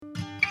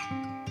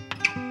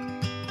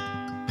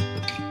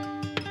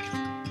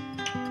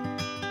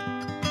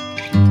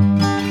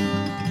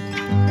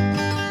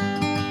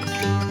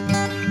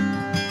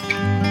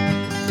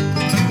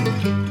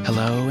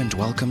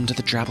Welcome to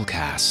the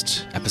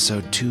Drabblecast,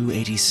 episode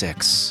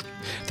 286.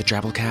 The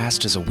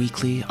Drabblecast is a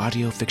weekly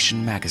audio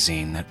fiction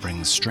magazine that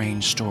brings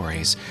strange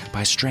stories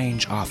by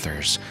strange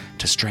authors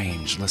to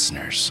strange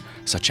listeners,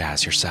 such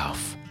as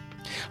yourself.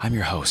 I'm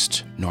your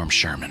host, Norm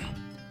Sherman.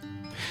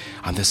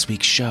 On this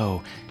week's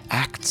show,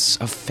 Acts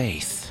of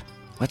Faith.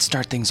 Let's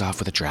start things off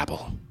with a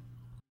drabble.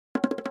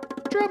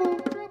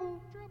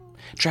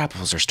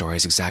 Drabbles are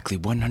stories exactly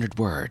 100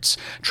 words.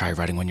 Try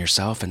writing one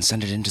yourself and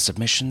send it in to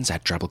submissions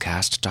at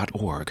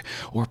drabblecast.org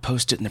or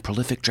post it in the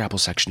prolific Drabble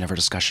section of our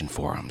discussion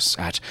forums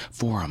at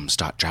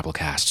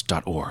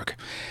forums.drabblecast.org.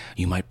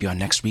 You might be on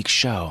next week's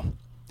show.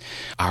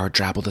 Our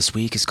Drabble this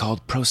week is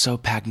called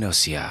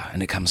Prosopagnosia,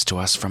 and it comes to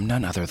us from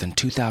none other than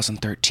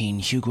 2013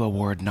 Hugo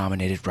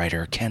Award-nominated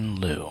writer Ken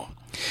Liu.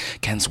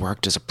 Ken's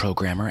worked as a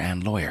programmer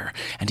and lawyer,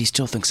 and he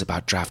still thinks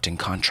about drafting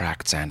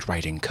contracts and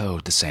writing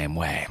code the same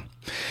way.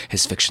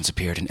 His fictions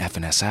appeared in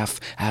FNSF,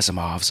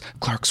 Asimov's,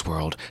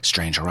 Clarkesworld,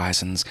 Strange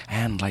Horizons,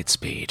 and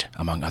Lightspeed,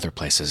 among other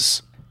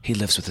places. He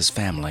lives with his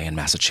family in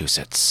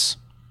Massachusetts.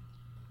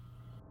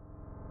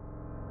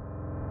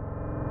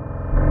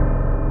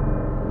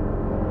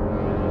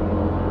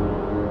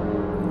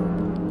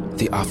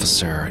 The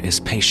officer is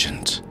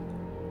patient.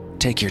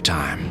 Take your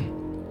time.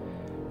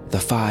 The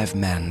 5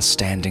 men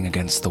standing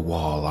against the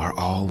wall are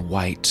all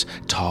white,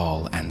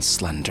 tall, and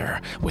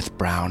slender, with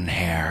brown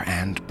hair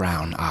and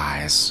brown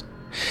eyes.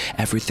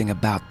 Everything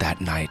about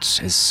that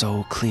night is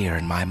so clear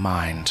in my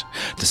mind.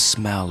 The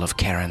smell of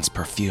Karen's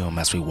perfume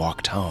as we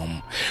walked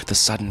home, the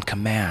sudden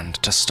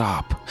command to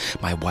stop,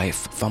 my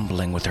wife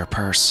fumbling with her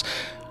purse,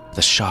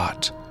 the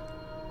shot,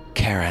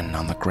 Karen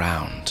on the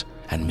ground,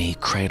 and me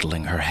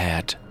cradling her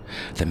head,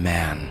 the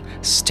man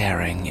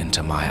staring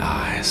into my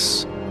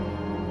eyes.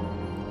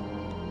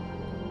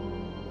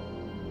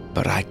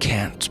 But I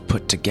can't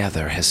put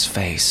together his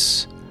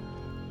face,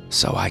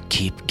 so I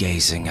keep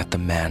gazing at the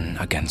men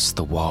against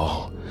the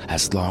wall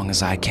as long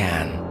as I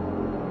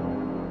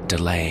can,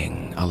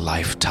 delaying a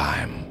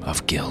lifetime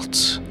of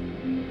guilt.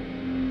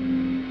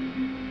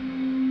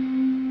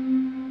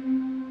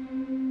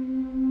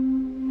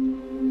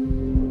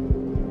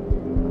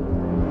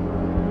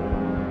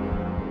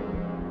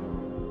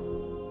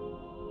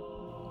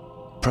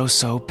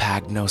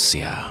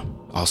 Prosopagnosia,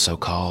 also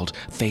called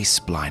face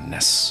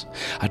blindness,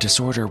 a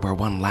disorder where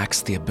one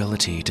lacks the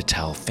ability to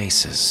tell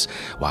faces,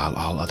 while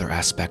all other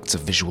aspects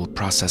of visual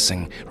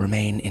processing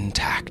remain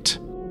intact.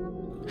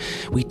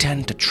 We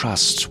tend to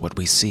trust what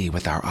we see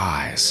with our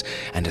eyes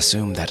and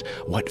assume that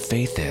what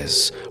faith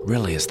is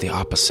really is the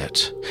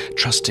opposite,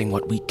 trusting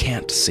what we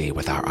can't see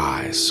with our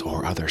eyes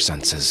or other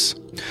senses.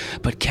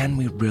 But can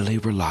we really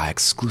rely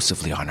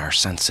exclusively on our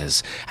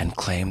senses and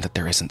claim that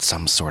there isn't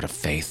some sort of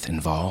faith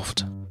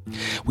involved?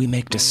 We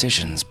make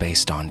decisions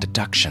based on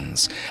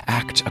deductions,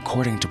 act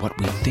according to what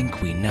we think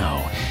we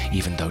know,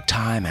 even though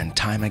time and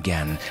time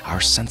again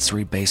our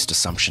sensory-based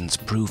assumptions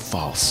prove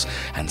false,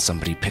 and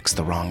somebody picks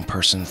the wrong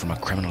person from a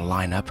criminal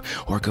lineup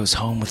or goes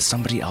home with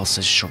somebody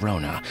else's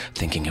Sharona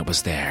thinking it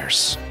was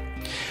theirs.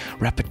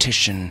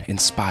 Repetition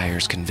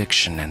inspires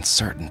conviction and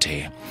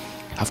certainty.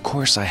 Of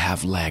course I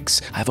have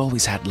legs. I've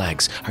always had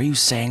legs. Are you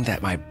saying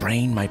that my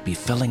brain might be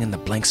filling in the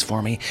blanks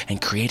for me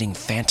and creating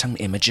phantom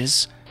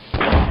images?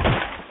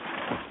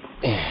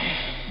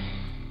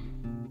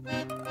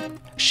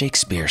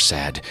 Shakespeare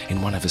said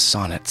in one of his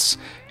sonnets,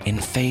 "In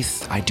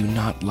faith I do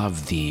not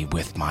love thee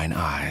with mine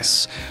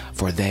eyes,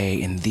 for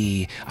they in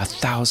thee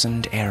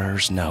 1,000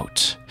 errors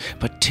note.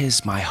 But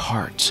 'tis my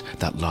heart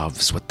that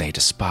loves what they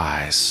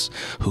despise,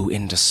 who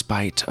in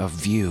despite of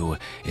view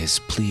is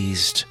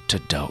pleased to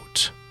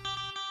dote."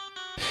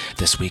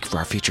 This week for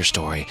our feature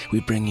story, we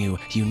bring you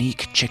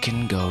Unique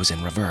Chicken Goes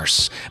in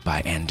Reverse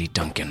by Andy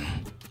Duncan.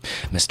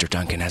 Mr.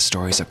 Duncan has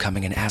stories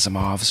upcoming in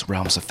Asimov's,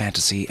 Realms of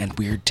Fantasy, and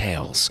Weird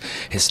Tales.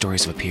 His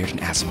stories have appeared in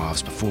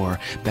Asimov's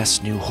Before,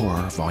 Best New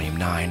Horror, Volume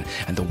 9,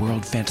 and the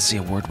World Fantasy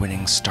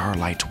Award-winning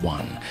Starlight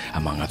 1,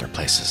 among other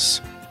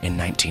places. In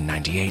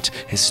 1998,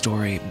 his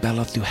story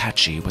Bella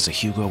Thuhachi was a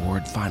Hugo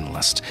Award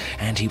finalist,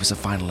 and he was a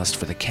finalist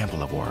for the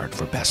Campbell Award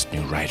for Best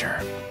New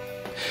Writer.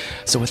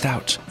 So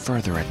without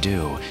further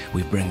ado,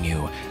 we bring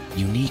you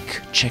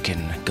Unique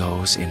Chicken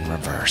Goes in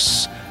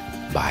Reverse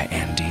by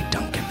Andy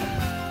Duncan.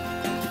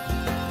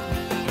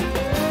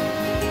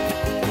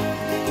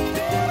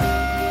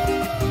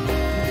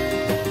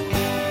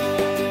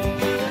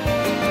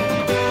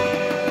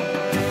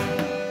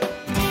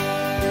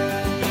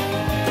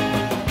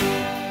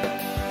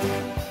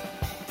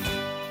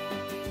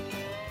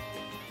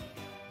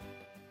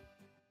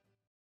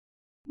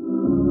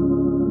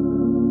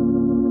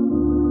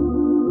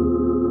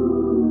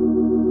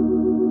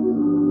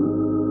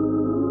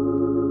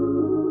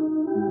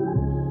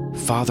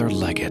 Father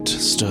Leggett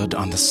stood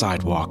on the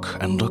sidewalk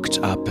and looked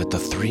up at the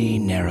 3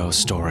 narrow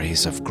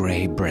stories of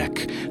gray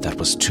brick that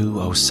was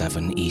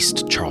 207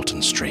 East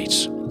Charlton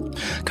Street.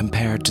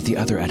 Compared to the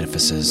other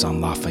edifices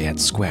on Lafayette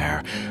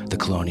Square, the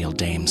Colonial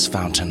Dames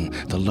fountain,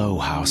 the Low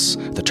House,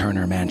 the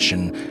Turner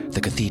Mansion,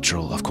 the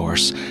cathedral, of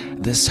course,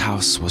 this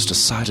house was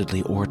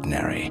decidedly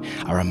ordinary,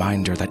 a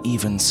reminder that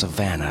even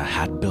Savannah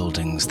had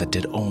buildings that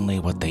did only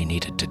what they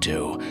needed to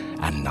do,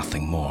 and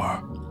nothing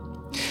more.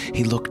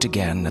 He looked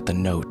again at the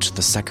note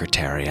the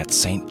secretary at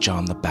St.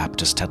 John the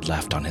Baptist had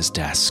left on his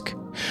desk.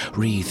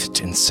 Wreathed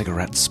in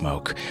cigarette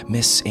smoke,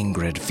 Miss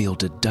Ingrid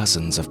fielded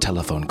dozens of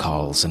telephone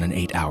calls in an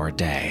 8-hour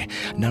day,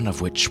 none of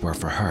which were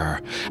for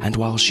her, and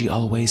while she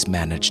always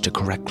managed to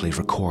correctly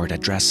record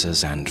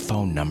addresses and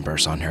phone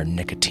numbers on her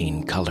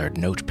nicotine-colored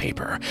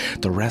notepaper,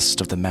 the rest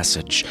of the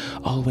message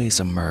always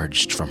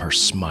emerged from her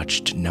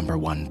smudged No.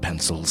 1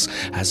 pencils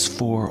as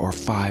 4 or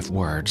 5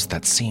 words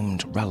that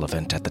seemed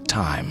relevant at the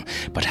time,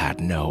 but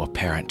had no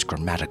apparent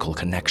grammatical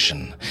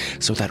connection,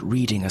 so that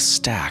reading a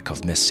stack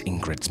of Miss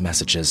Ingrid's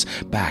messages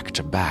back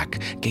to back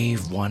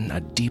gave one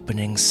a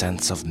deepening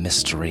sense of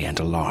mystery and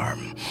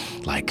alarm,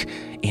 like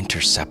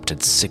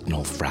intercepted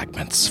signal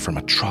fragments from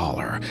a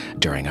trawler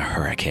during a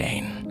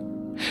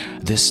hurricane.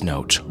 This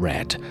note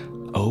read,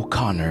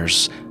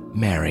 O'Connor's,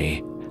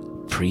 Mary,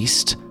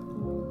 Priest,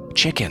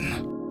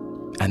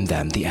 Chicken, and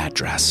then the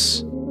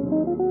address.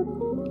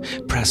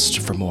 Pressed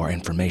for more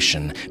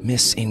information,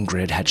 Miss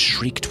Ingrid had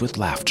shrieked with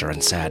laughter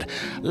and said,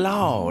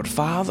 Lord,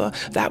 Father,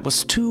 that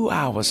was 2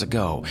 hours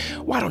ago.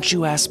 Why don't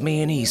you ask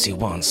me an easy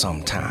one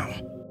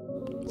sometime?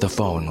 The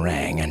phone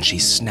rang, and she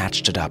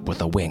snatched it up with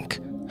a wink.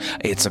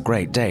 It's a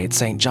great day at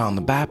St. John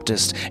the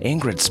Baptist,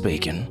 Ingrid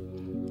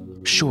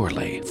speaking.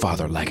 Surely,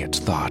 Father Leggett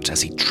thought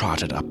as he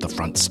trotted up the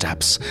front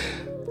steps,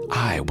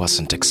 I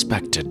wasn't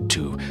expected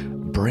to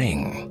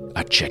bring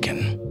a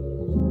chicken.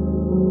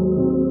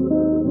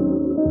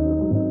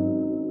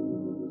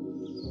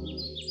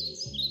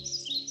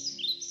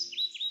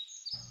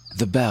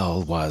 The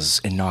bell was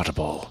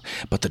inaudible,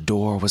 but the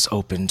door was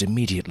opened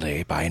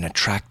immediately by an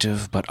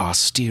attractive but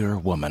austere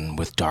woman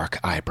with dark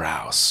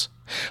eyebrows.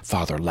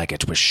 Father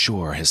Leggett was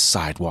sure his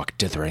sidewalk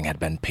dithering had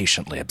been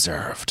patiently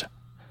observed.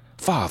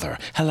 Father,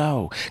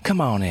 hello, come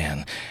on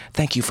in.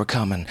 Thank you for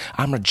coming.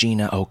 I'm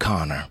Regina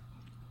O'Connor.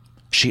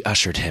 She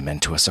ushered him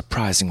into a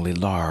surprisingly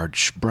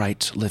large,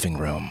 bright living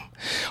room.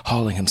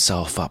 Hauling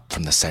himself up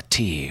from the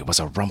settee was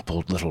a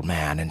rumpled little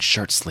man in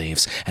shirt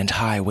sleeves and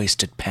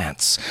high-waisted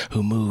pants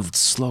who moved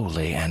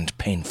slowly and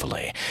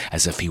painfully,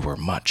 as if he were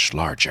much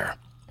larger.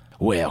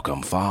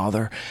 Welcome,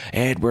 Father.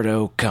 Edward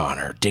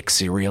O'Connor,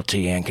 Dixie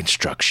Realty and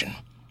Construction.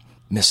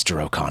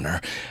 Mr. O'Connor,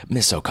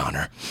 Miss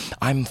O'Connor,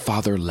 I'm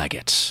Father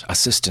Leggett,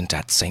 assistant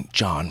at St.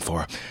 John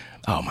for...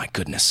 Oh, my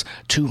goodness,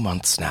 2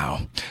 months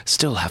now.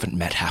 Still haven't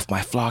met half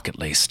my flock, at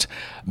least.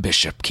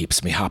 Bishop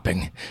keeps me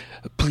hopping.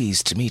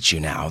 Pleased to meet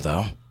you now,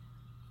 though.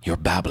 You're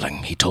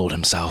babbling, he told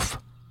himself.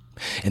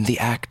 In the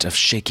act of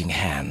shaking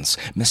hands,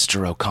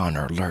 Mr.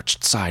 O'Connor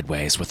lurched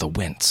sideways with a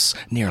wince,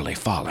 nearly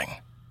falling.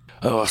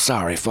 Oh,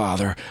 sorry,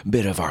 Father.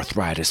 Bit of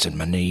arthritis in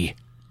my knee.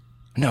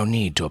 No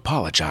need to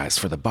apologize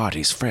for the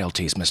body's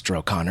frailties, Mr.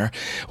 O'Connor.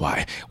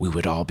 Why, we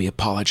would all be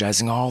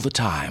apologizing all the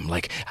time,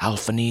 like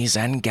Alphanese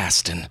and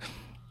Gaston.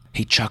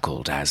 He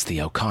chuckled as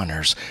the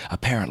O'Connors,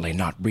 apparently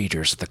not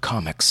readers of the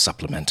comics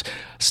supplement,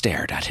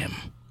 stared at him.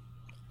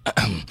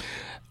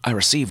 I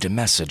received a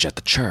message at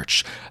the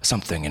church,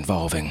 something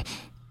involving...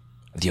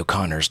 The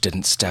O'Connors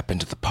didn't step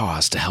into the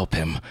pause to help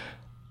him.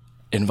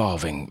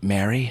 Involving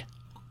Mary?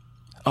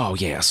 Oh,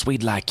 yes,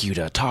 we'd like you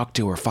to talk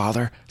to her,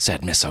 Father,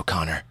 said Miss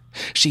O'Connor.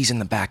 She's in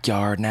the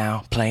backyard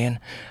now, playing.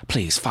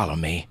 Please follow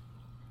me.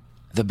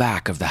 The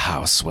back of the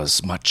house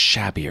was much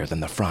shabbier than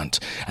the front,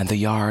 and the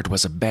yard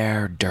was a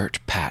bare dirt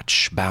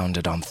patch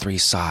bounded on 3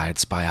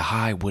 sides by a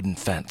high wooden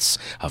fence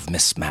of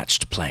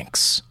mismatched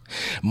planks.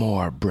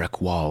 More brick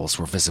walls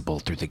were visible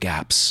through the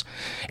gaps.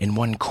 In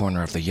one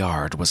corner of the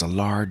yard was a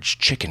large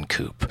chicken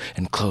coop,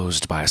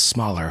 enclosed by a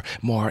smaller,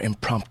 more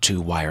impromptu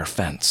wire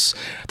fence,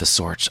 the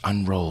sort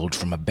unrolled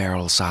from a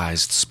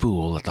barrel-sized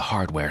spool at the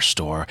hardware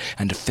store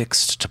and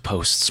affixed to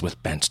posts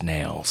with bent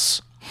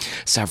nails.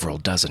 Several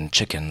dozen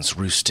chickens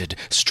roosted,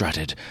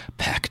 strutted,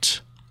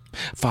 pecked.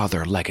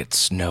 Father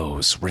Leggett's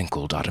nose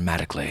wrinkled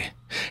automatically.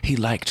 He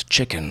liked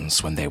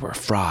chickens when they were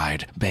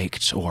fried,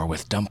 baked, or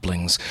with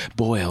dumplings,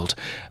 boiled,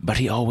 but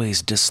he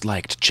always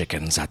disliked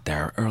chickens at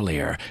their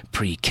earlier,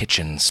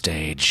 pre-kitchen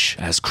stage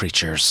as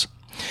creatures.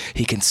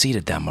 He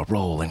conceded them a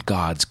role in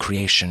God's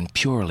creation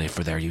purely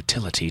for their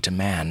utility to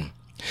man.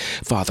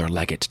 Father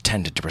Leggett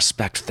tended to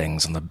respect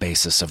things on the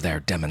basis of their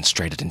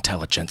demonstrated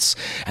intelligence,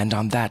 and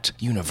on that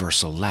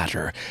universal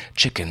ladder,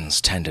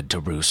 chickens tended to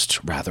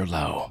roost rather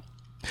low.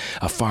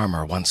 A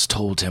farmer once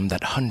told him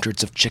that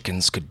hundreds of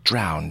chickens could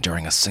drown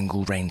during a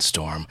single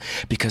rainstorm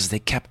because they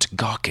kept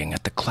gawking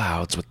at the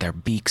clouds with their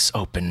beaks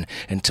open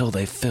until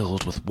they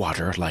filled with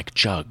water like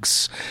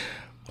jugs.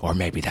 Or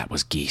maybe that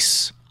was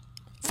geese.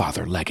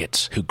 Father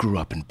Leggett, who grew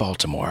up in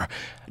Baltimore,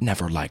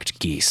 never liked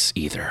geese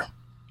either.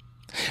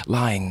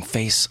 Lying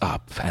face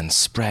up and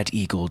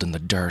spread-eagled in the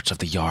dirt of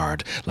the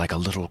yard like a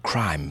little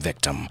crime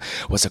victim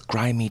was a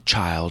grimy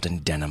child in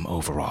denim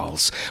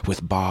overalls,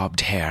 with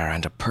bobbed hair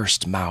and a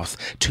pursed mouth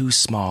too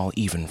small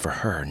even for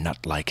her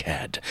nut-like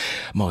head,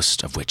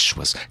 most of which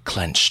was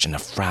clenched in a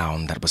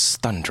frown that was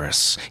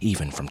thunderous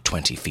even from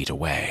 20 feet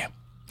away.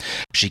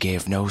 She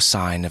gave no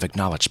sign of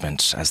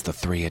acknowledgement as the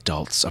three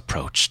adults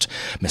approached,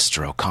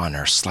 Mr.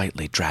 O'Connor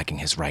slightly dragging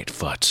his right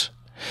foot.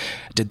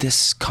 Did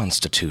this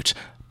constitute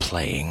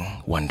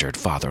playing, wondered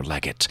Father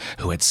Leggett,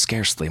 who had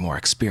scarcely more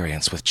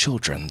experience with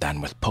children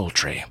than with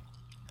poultry.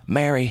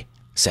 "Mary,"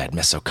 said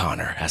Miss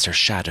O'Connor as her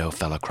shadow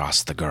fell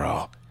across the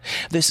girl.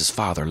 "This is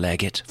Father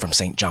Leggett from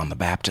St. John the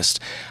Baptist.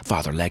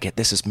 Father Leggett,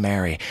 this is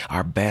Mary,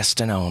 our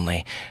best and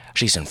only.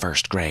 She's in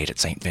first grade at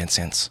St.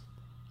 Vincent's."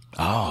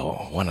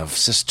 "Oh, one of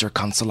Sister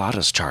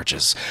Consolata's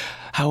charges.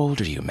 How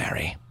old are you,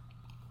 Mary?"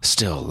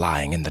 Still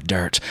lying in the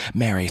dirt,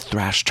 Mary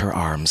thrashed her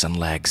arms and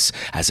legs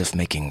as if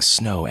making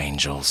snow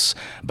angels,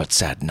 but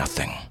said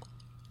nothing.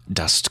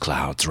 Dust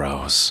clouds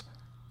rose.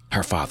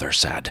 Her father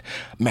said,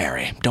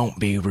 "Mary, don't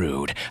be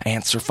rude.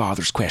 Answer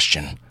Father's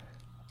question."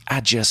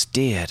 "I just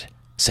did,"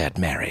 said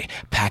Mary,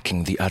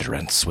 packing the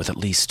utterance with at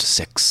least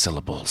 6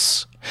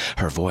 syllables.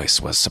 Her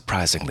voice was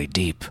surprisingly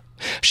deep.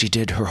 She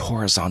did her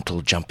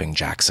horizontal jumping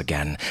jacks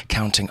again,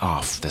 counting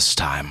off this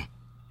time.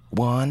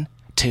 1,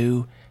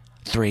 2,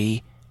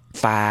 3,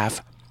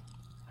 5.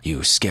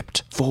 "You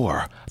skipped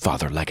 4,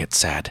 Father Leggett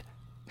said.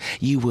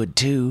 "You would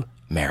too,"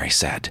 Mary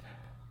said.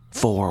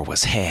 4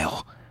 was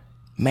hell.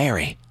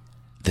 "Mary,"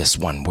 this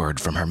one word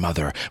from her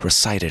mother,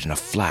 recited in a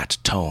flat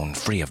tone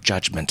free of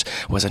judgment,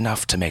 was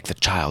enough to make the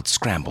child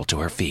scramble to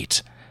her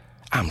feet.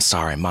 "I'm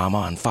sorry,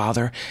 Mama and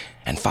Father,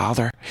 and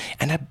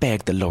I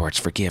beg the Lord's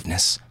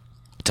forgiveness."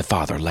 To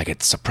Father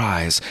Leggett's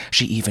surprise,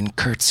 she even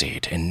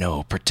curtsied in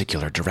no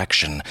particular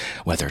direction,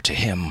 whether to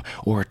him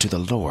or to the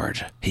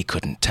Lord, he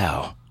couldn't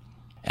tell.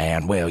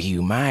 "And well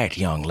you might,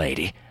 young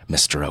lady,"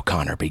 Mr.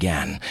 O'Connor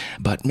began,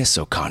 but Miss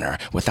O'Connor,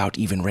 without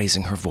even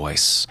raising her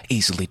voice,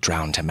 easily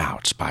drowned him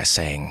out by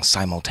saying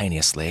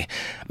simultaneously,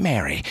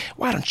 "Mary,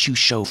 why don't you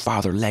show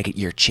Father Leggett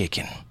your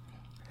chicken?"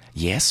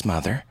 "Yes,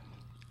 Mother."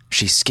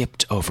 She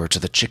skipped over to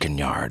the chicken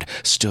yard,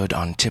 stood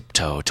on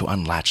tiptoe to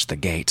unlatch the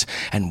gate,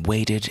 and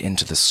waded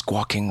into the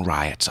squawking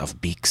riot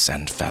of beaks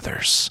and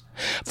feathers.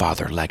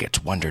 Father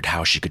Leggett wondered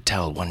how she could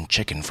tell one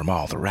chicken from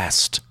all the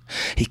rest.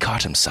 He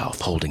caught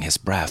himself holding his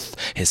breath,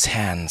 his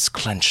hands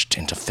clenched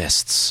into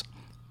fists.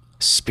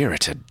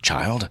 "Spirited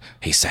child,"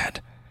 he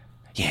said.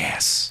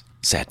 "Yes,"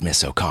 said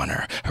Miss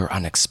O'Connor. Her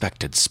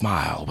unexpected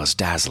smile was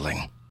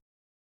dazzling.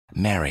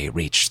 Mary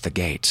reached the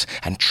gate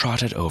and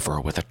trotted over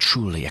with a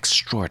truly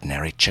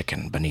extraordinary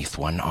chicken beneath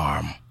one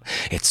arm.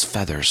 Its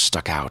feathers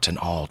stuck out in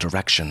all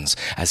directions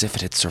as if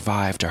it had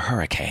survived a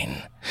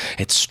hurricane.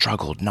 It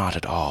struggled not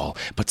at all,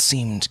 but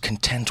seemed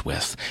content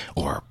with,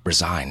 or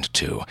resigned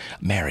to,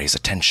 Mary's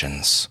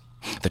attentions.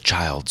 The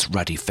child's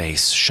ruddy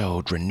face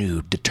showed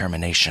renewed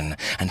determination,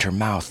 and her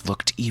mouth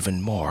looked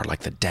even more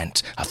like the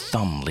dent a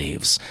thumb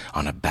leaves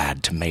on a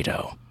bad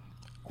tomato.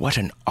 "What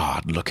an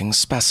odd-looking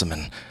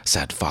specimen,"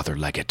 said Father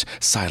Leggett,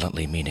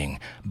 silently meaning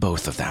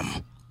both of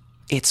them.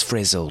 "It's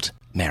frizzled,"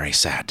 Mary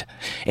said.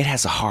 "It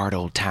has a hard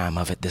old time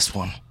of it, this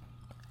one."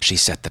 She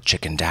set the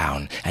chicken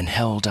down and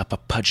held up a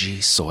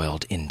pudgy,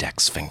 soiled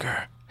index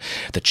finger.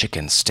 The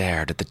chicken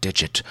stared at the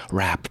digit,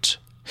 rapt.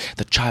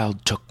 The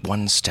child took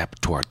one step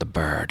toward the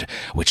bird,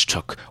 which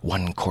took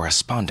one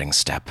corresponding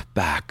step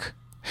back.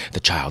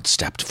 The child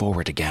stepped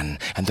forward again,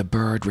 and the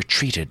bird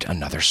retreated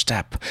another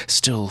step,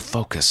 still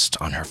focused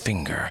on her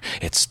finger,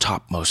 its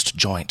topmost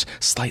joint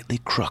slightly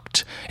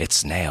crooked,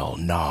 its nail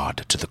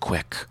gnawed to the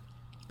quick.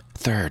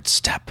 3rd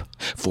step,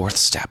 4th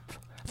step,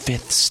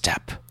 5th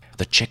step.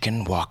 The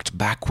chicken walked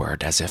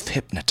backward as if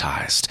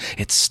hypnotized,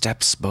 its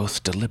steps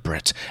both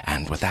deliberate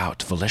and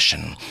without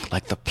volition,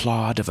 like the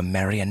plod of a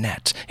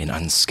marionette in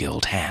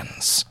unskilled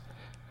hands.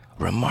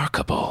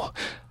 "Remarkable.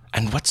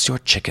 And what's your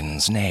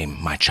chicken's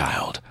name, my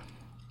child?"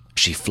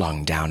 She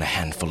flung down a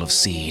handful of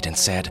seed and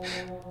said,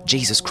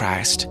 "Jesus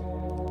Christ."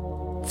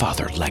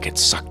 Father Leggett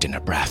sucked in a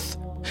breath.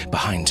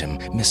 Behind him,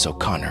 Miss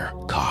O'Connor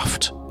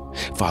coughed.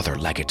 Father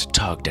Leggett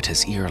tugged at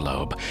his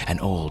earlobe, an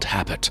old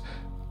habit.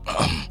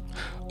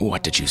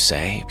 What did you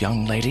say,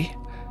 young lady?"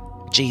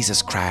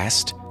 "Jesus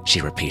Christ," she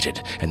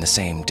repeated in the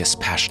same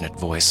dispassionate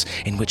voice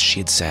in which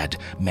she had said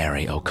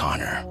Mary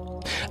O'Connor.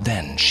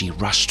 Then she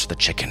rushed the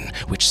chicken,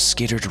 which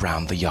skittered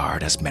around the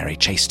yard as Mary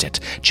chased it,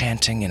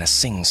 chanting in a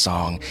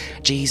sing-song,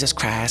 "Jesus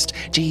Christ,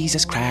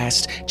 Jesus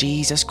Christ,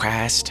 Jesus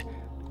Christ."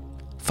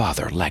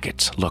 Father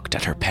Leggett looked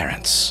at her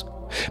parents.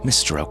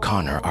 Mr.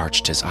 O'Connor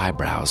arched his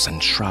eyebrows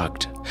and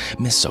shrugged.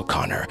 Miss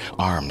O'Connor,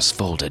 arms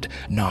folded,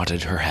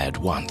 nodded her head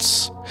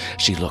once.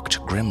 She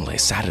looked grimly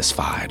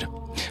satisfied.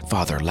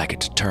 Father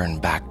Leggett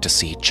turned back to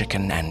see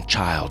chicken and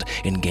child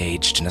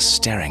engaged in a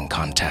staring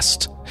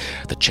contest.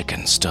 The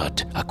chicken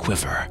stood, a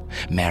quiver.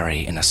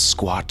 Mary, in a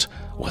squat,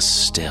 was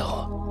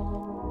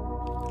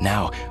still.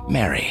 "Now,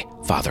 Mary,"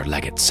 Father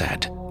Leggett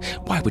said,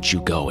 "why would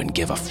you go and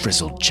give a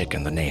frizzled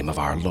chicken the name of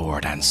our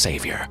Lord and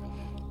Savior?"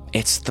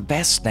 "It's the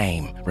best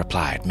name,"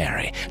 replied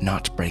Mary,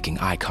 not breaking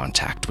eye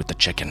contact with the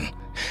chicken.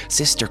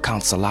 "Sister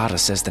Consolata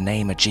says the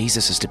name of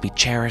Jesus is to be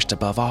cherished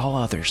above all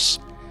others."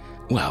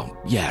 "Well,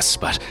 yes,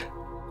 but..."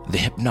 The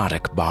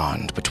hypnotic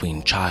bond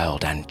between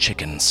child and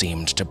chicken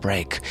seemed to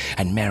break,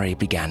 and Mary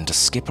began to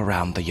skip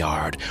around the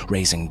yard,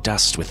 raising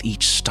dust with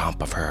each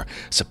stomp of her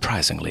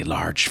surprisingly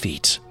large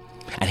feet.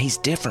 "And he's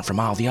different from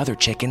all the other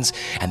chickens,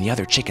 and the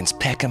other chickens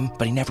peck him,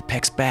 but he never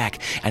pecks back,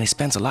 and he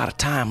spends a lot of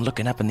time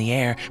looking up in the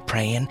air,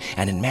 praying,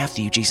 and in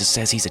Matthew, Jesus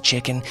says he's a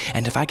chicken,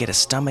 and if I get a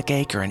stomach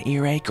ache or an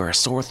earache or a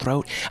sore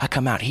throat, I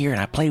come out here and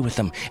I play with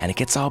him, and it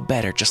gets all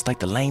better, just like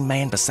the lame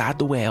man beside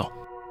the well."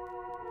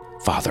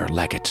 Father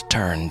Leggett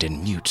turned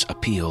in mute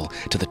appeal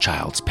to the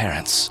child's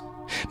parents.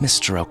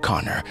 Mr.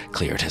 O'Connor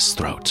cleared his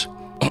throat.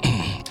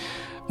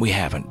 "We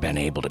haven't been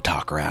able to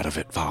talk her out of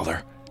it,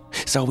 Father,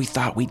 so we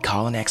thought we'd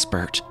call an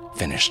expert,"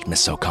 finished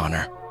Miss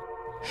O'Connor.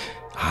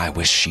 "I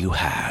wish you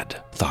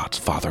had," thought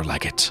Father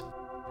Leggett.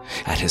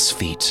 At his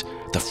feet,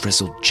 the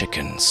frizzled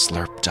chicken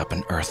slurped up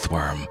an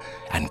earthworm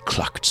and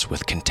clucked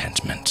with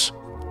contentment.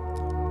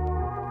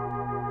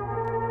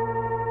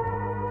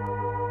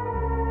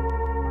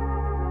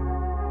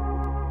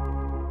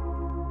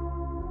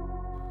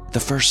 The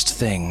first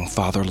thing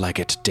Father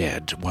Leggett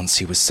did once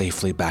he was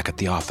safely back at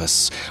the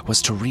office was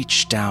to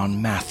reach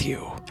down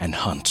Matthew and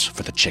hunt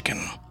for the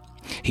chicken.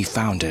 He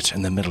found it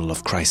in the middle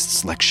of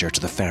Christ's lecture to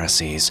the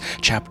Pharisees,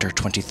 chapter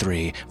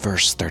 23,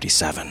 verse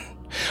 37.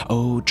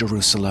 "O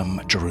Jerusalem,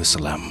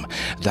 Jerusalem,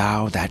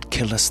 thou that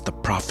killest the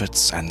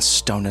prophets and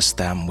stonest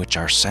them which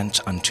are sent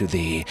unto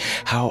thee,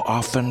 how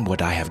often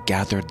would I have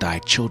gathered thy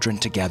children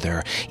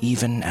together,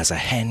 even as a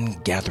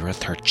hen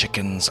gathereth her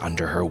chickens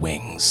under her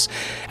wings,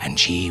 and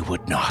ye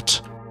would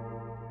not."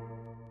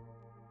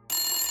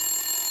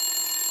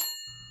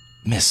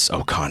 Miss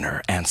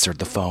O'Connor answered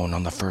the phone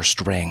on the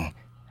first ring.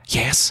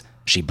 "Yes?"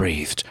 she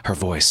breathed, her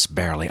voice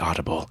barely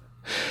audible.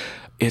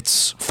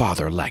 "It's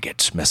Father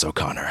Leggett, Miss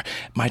O'Connor.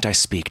 Might I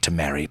speak to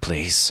Mary,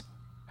 please?"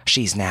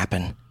 "She's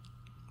napping."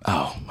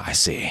 "Oh, I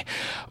see.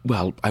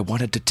 Well, I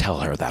wanted to tell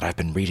her that I've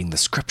been reading the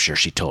scripture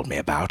she told me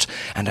about,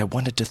 and I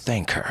wanted to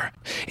thank her.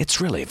 It's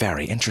really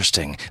very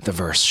interesting, the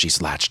verse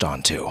she's latched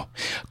onto.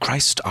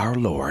 Christ our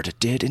Lord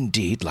did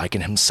indeed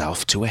liken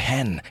himself to a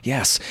hen,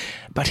 yes,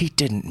 but he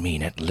didn't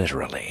mean it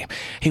literally.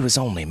 He was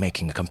only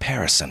making a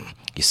comparison,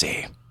 you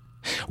see."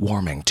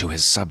 Warming to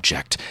his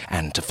subject,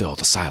 and to fill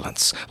the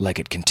silence,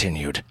 Leggett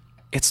continued,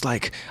 "It's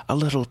like a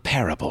little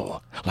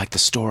parable, like the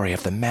story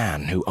of the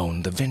man who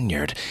owned the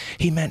vineyard.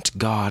 He meant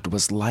God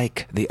was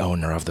like the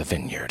owner of the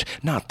vineyard,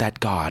 not that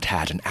God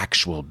had an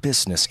actual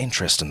business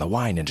interest in the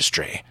wine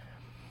industry."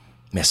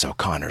 Miss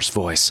O'Connor's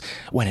voice,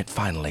 when it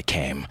finally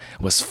came,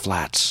 was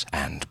flat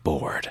and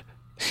bored.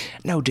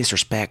 "No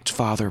disrespect,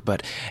 Father,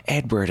 but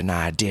Edward and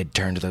I did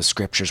turn to those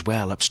scriptures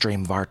well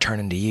upstream of our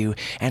turning to you,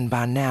 and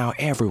by now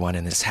everyone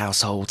in this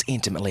household's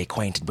intimately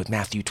acquainted with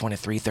Matthew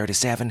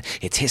 23:37,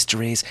 its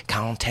histories,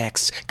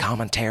 contexts,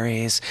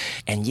 commentaries,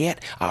 and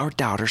yet our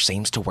daughter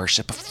seems to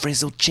worship a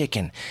frizzled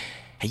chicken.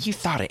 Have you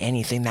thought of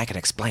anything that can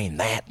explain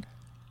that?"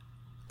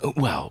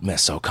 "Well,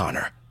 Miss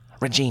O'Connor,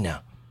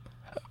 Regina,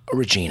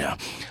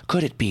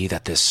 could it be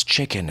that this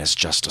chicken is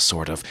just a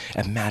sort of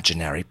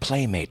imaginary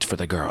playmate for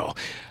the girl?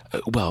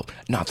 Well,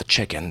 not the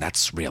chicken,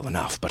 that's real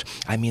enough, but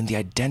I mean the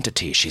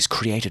identity she's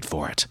created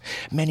for it.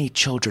 Many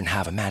children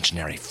have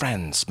imaginary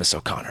friends, Miss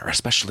O'Connor,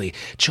 especially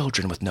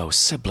children with no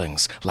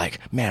siblings, like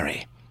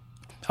Mary."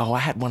 "Oh, I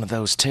had one of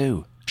those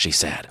too," she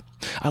said.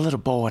 "A little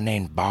boy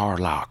named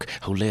Barlock,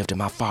 who lived in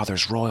my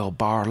father's Royal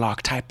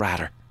Barlock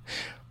typewriter.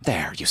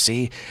 There, you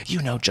see,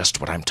 you know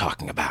just what I'm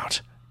talking about.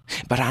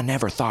 But I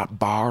never thought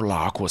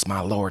Barlock was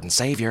my Lord and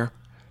Savior."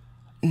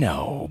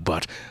 "No,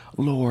 but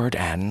Lord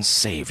and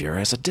Savior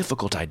is a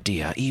difficult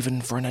idea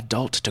even for an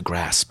adult to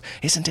grasp,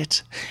 isn't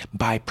it?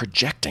 By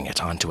projecting it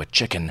onto a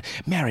chicken,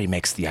 Mary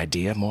makes the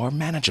idea more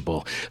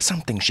manageable,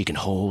 something she can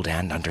hold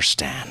and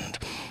understand.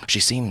 She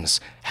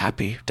seems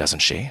happy, doesn't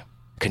she?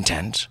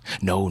 Content,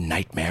 no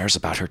nightmares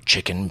about her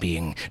chicken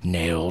being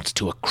nailed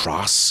to a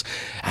cross,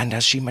 and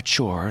as she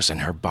matures in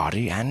her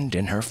body and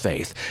in her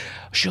faith,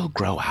 she'll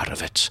grow out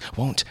of it,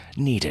 won't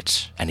need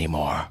it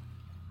anymore."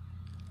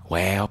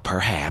 "Well,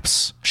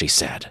 perhaps," she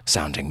said,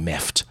 sounding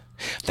miffed.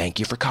 "Thank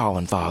you for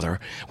calling, Father.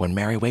 When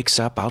Mary wakes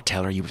up, I'll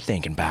tell her you were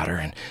thinking about her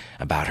and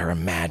about her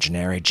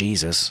imaginary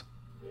Jesus."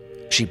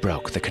 She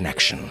broke the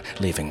connection,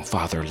 leaving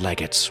Father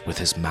Leggett with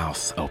his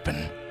mouth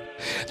open.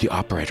 The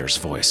operator's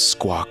voice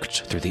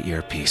squawked through the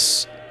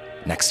earpiece.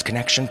 "Next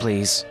connection,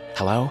 please.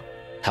 Hello?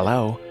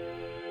 Hello?"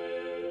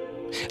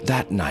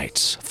 That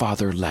night,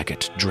 Father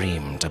Leggett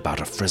dreamed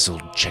about a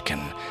frizzled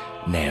chicken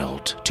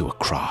nailed to a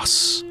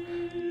cross.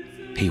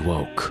 He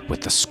woke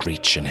with the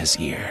screech in his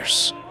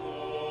ears.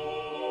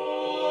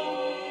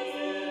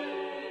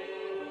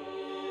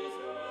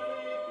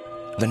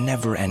 The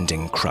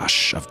never-ending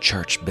crush of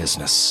church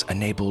business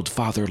enabled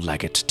Father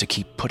Leggett to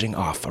keep putting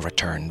off a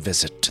return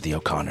visit to the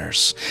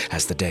O'Connors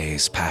as the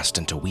days passed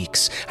into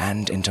weeks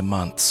and into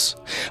months.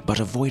 But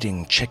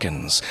avoiding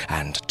chickens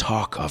and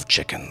talk of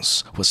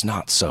chickens was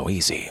not so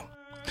easy.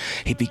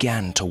 He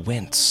began to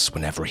wince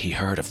whenever he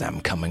heard of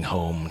them coming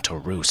home to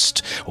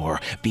roost,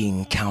 or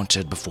being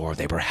counted before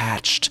they were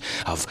hatched,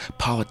 of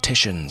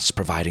politicians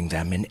providing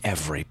them in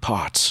every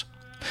pot.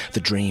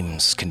 The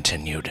dreams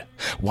continued.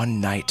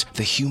 One night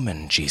the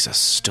human Jesus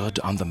stood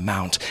on the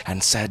mount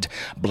and said,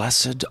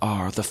 "Blessed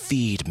are the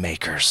feed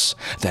makers,"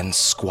 then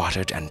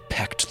squatted and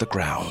pecked the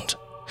ground.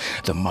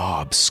 The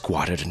mob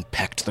squatted and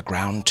pecked the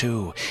ground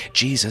too.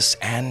 Jesus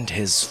and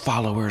his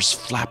followers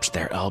flapped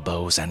their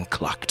elbows and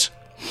clucked.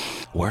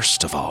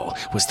 Worst of all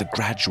was the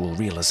gradual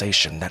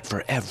realization that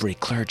for every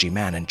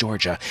clergyman in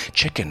Georgia,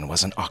 chicken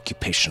was an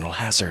occupational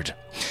hazard.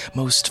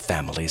 Most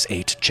families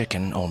ate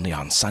chicken only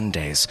on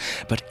Sundays,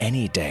 but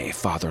any day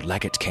Father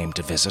Leggett came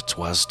to visit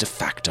was de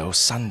facto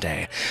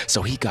Sunday,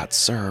 so he got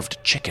served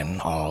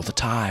chicken all the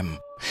time.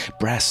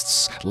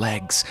 Breasts,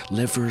 legs,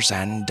 livers,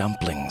 and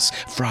dumplings,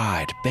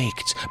 fried,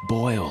 baked,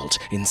 boiled,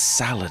 in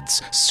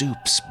salads,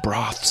 soups,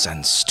 broths,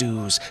 and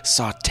stews,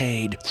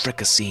 sautéed,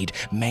 fricasseed,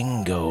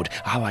 mangoed,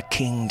 a la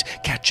kinged,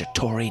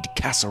 cacciatoried,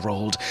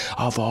 casseroled.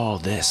 Of all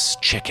this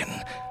chicken,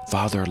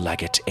 Father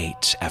Leggett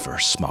ate ever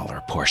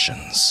smaller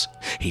portions.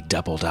 He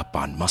doubled up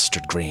on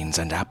mustard greens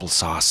and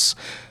applesauce.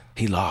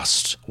 He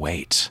lost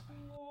weight.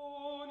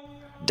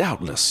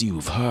 "Doubtless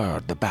you've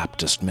heard the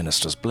Baptist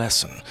minister's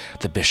blessing,"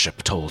 the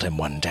bishop told him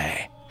one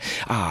day.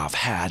 "I've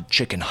had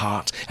chicken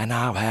hot, and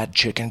I've had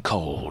chicken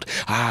cold.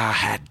 I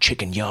had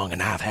chicken young,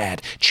 and I've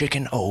had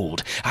chicken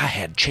old. I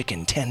had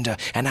chicken tender,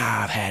 and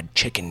I've had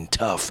chicken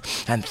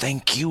tough. And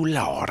thank you,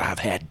 Lord, I've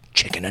had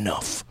chicken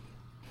enough."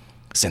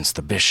 Since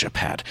the bishop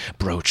had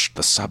broached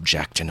the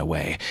subject in a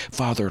way,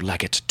 Father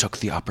Leggett took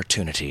the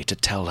opportunity to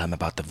tell him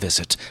about the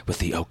visit with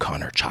the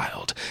O'Connor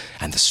child,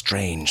 and the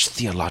strange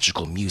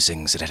theological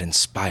musings it had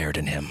inspired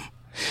in him.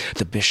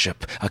 The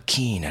bishop, a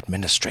keen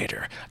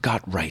administrator,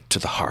 got right to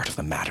the heart of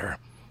the matter.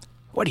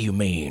 "What do you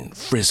mean,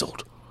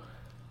 frizzled?"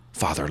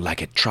 Father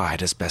Leggett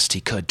tried as best he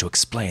could to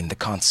explain the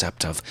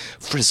concept of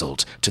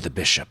frizzled to the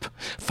bishop,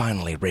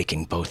 finally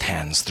raking both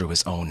hands through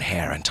his own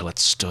hair until it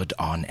stood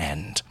on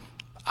end.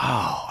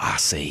 "Oh, I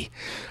see.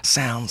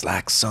 Sounds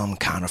like some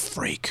kind of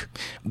freak.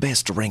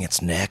 Best to wring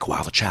its neck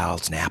while the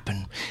child's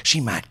napping.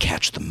 She might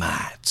catch the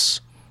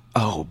mites."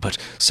 "Oh, but,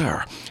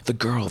 sir, the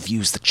girl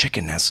views the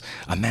chicken as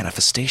a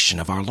manifestation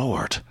of our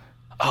Lord."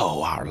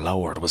 "Oh, our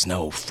Lord was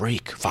no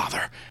freak,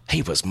 Father.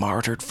 He was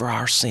martyred for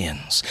our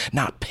sins,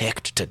 not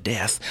pecked to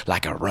death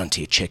like a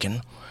runty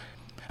chicken."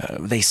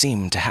 "They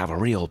seem to have a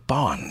real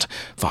bond,"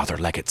 Father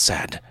Leggett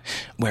said.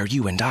 "Where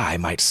you and I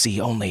might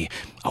see only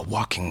a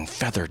walking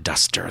feather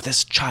duster,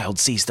 this child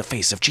sees the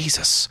face of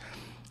Jesus."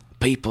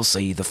 "People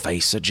see the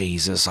face of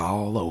Jesus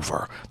all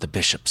over," the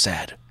bishop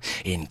said,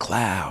 "in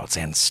clouds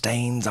and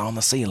stains on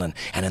the ceiling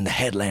and in the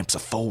headlamps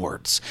of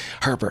Fords.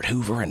 Herbert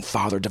Hoover and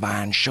Father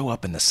Divine show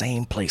up in the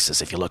same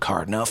places if you look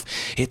hard enough.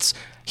 It's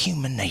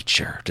human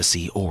nature to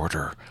see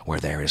order where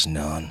there is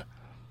none.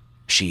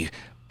 She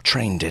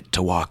trained it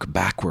to walk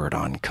backward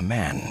on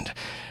command.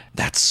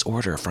 That's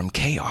order from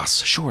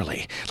chaos,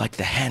 surely, like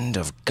the hand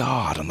of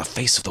God on the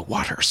face of the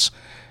waters."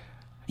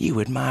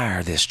 "You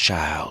admire this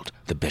child,"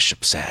 the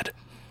bishop said.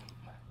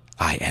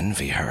 "I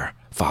envy her,"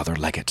 Father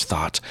Leggett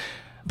thought,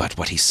 but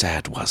what he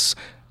said was,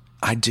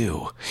 "I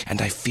do,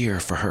 and I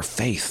fear for her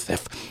faith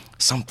if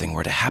something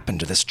were to happen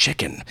to this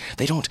chicken.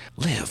 They don't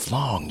live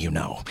long, you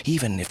know,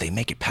 even if they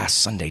make it past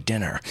Sunday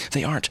dinner.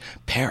 They aren't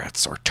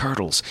parrots or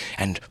turtles,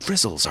 and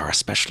frizzles are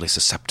especially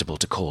susceptible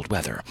to cold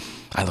weather.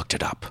 I looked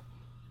it up."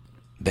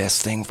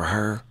 "Best thing for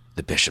her,"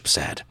 the bishop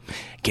said,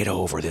 "get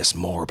over this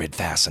morbid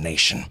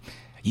fascination.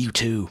 You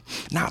too,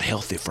 not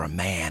healthy for a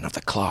man of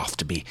the cloth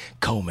to be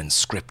combing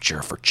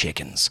scripture for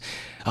chickens.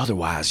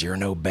 Otherwise you're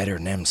no better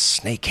than them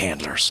snake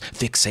handlers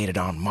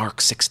fixated on Mark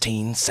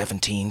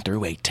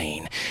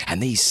 16:17-18.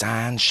 And these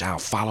signs shall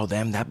follow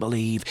them that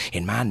believe.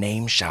 In my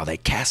name shall they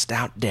cast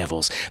out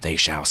devils. They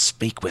shall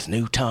speak with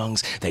new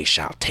tongues. They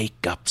shall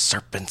take up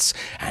serpents.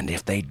 And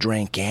if they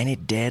drink any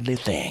deadly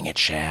thing, it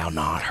shall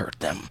not hurt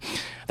them.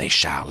 They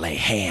shall lay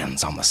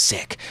hands on the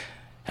sick,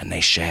 and they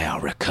shall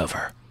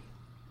recover."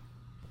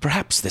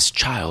 "Perhaps this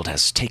child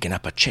has taken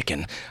up a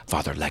chicken,"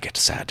 Father Leggett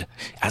said,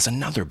 "as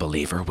another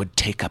believer would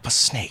take up a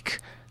snake."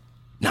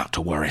 "Not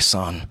to worry,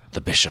 son," the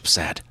bishop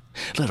said.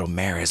 "Little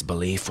Mary's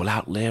belief will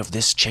outlive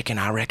this chicken,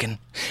 I reckon.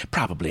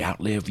 Probably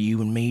outlive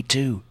you and me,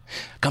 too.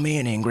 Come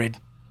in, Ingrid."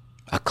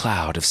 A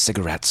cloud of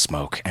cigarette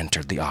smoke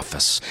entered the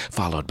office,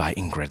 followed by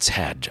Ingrid's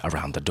head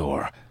around the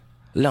door.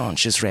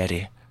 "Lunch is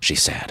ready," she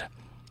said.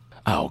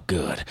 "Oh,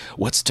 good.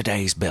 What's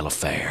today's bill of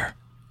fare?"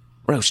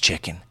 "Roast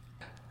chicken."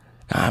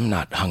 "I'm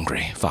not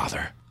hungry,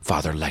 Father,"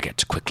 Father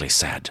Leggett quickly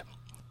said.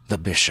 The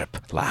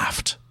bishop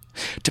laughed.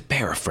 "To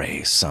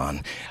paraphrase,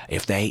 son,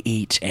 if they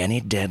eat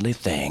any deadly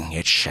thing,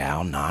 it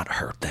shall not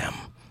hurt them."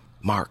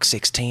 "Mark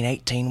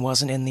 16:18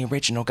 wasn't in the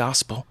original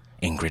gospel,"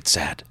 Ingrid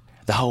said.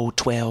 "The whole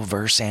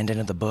 12-verse ending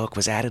of the book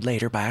was added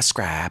later by a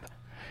scribe."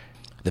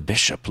 The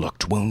bishop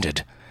looked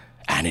wounded.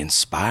 "An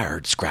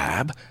inspired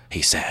scribe,"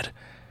 he said.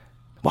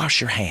 "Wash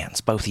your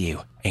hands, both of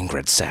you,"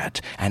 Ingrid said,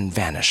 and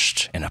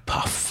vanished in a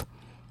puff.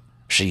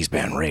 "She's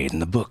been raiding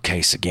the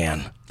bookcase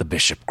again," the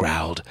bishop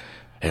growled.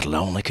 "It'll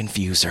only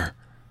confuse her."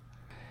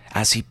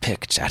 As he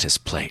picked at his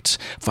plate,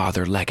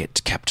 Father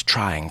Leggett kept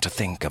trying to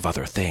think of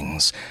other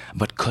things,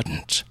 but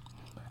couldn't.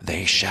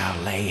 "They shall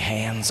lay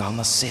hands on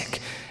the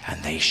sick,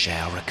 and they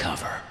shall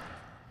recover."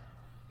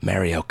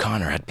 Mary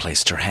O'Connor had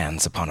placed her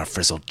hands upon a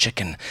frizzled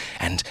chicken,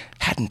 and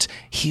hadn't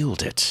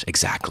healed it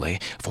exactly,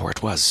 for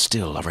it was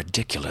still a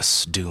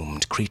ridiculous,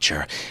 doomed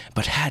creature,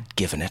 but had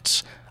given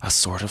it a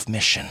sort of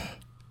mission,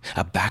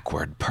 a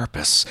backward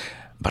purpose,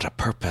 but a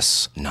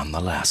purpose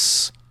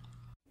nonetheless.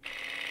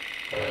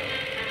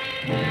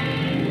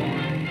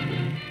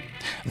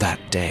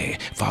 That day,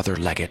 Father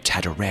Leggett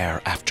had a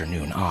rare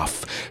afternoon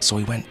off, so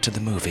he went to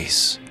the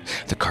movies.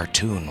 The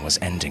cartoon was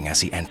ending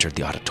as he entered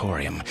the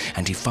auditorium,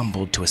 and he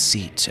fumbled to a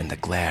seat in the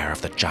glare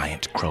of the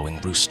giant crowing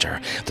rooster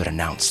that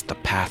announced the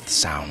Path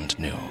Sound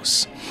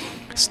news.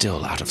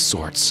 Still out of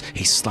sorts,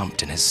 he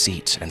slumped in his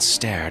seat and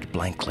stared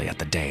blankly at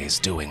the day's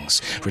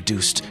doings,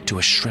 reduced to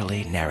a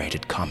shrilly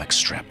narrated comic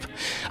strip.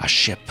 A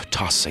ship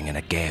tossing in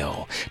a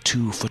gale,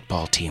 2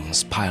 football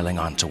teams piling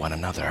onto one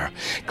another,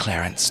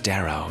 Clarence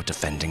Darrow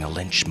defending a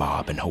lynch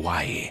mob in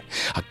Hawaii,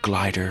 a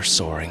glider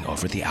soaring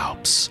over the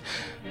Alps.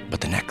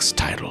 But the next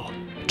title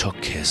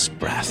took his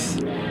breath.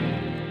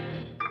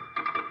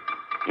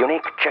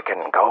 Unique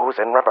chicken goes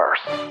in reverse.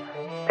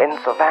 In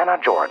Savannah,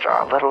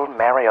 Georgia, little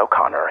Mary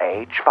O'Connor,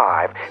 age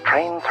 5,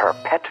 trains her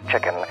pet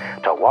chicken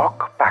to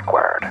walk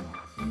backward.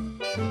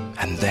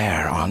 And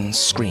there on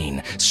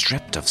screen,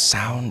 stripped of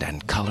sound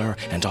and color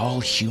and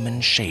all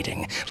human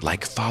shading,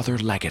 like Father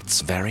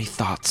Leggett's very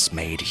thoughts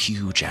made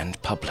huge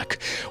and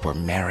public, were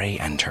Mary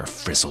and her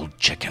frizzled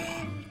chicken.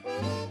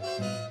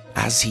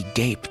 As he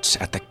gaped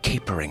at the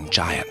capering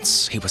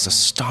giants, he was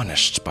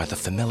astonished by the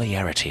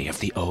familiarity of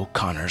the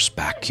O'Connors'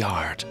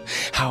 backyard.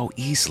 How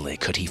easily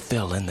could he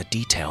fill in the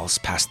details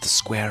past the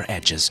square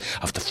edges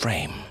of the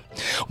frame?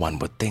 One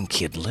would think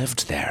he had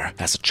lived there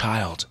as a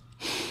child.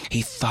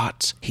 He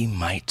thought he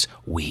might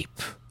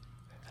weep.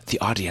 The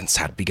audience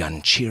had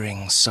begun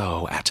cheering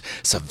so at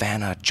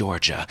Savannah,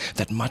 Georgia,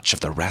 that much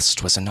of the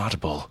rest was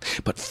inaudible,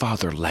 but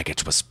Father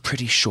Leggett was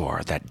pretty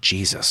sure that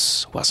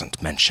Jesus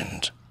wasn't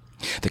mentioned.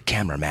 The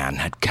cameraman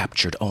had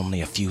captured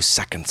only a few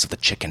seconds of the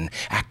chicken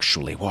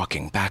actually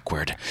walking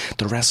backward.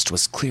 The rest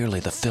was clearly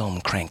the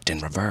film cranked in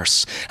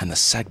reverse, and the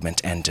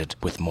segment ended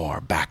with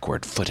more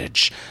backward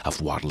footage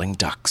of waddling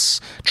ducks,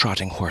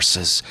 trotting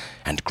horses,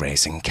 and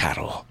grazing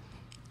cattle.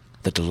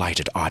 The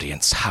delighted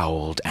audience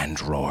howled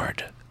and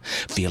roared.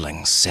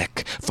 Feeling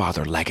sick,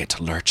 Father Leggett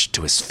lurched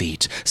to his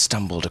feet,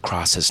 stumbled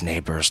across his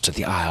neighbors to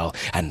the aisle,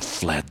 and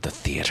fled the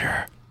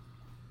theater.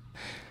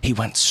 He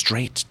went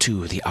straight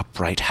to the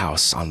upright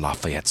house on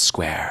Lafayette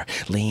Square,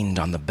 leaned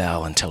on the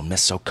bell until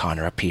Miss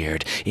O'Connor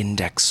appeared,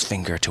 index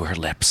finger to her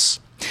lips.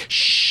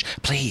 "Shh,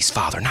 please,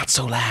 Father, not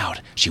so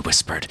loud," she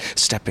whispered,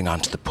 stepping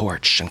onto the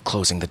porch and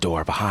closing the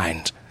door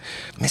behind.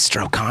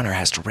 "Mr. O'Connor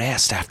has to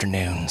rest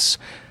afternoons."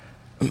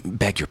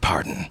 "Beg your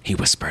pardon," he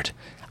whispered.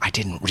 "I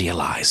didn't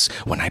realize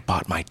when I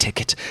bought my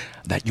ticket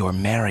that your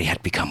Mary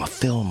had become a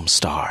film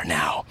star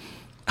now."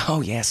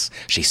 "Oh, yes,"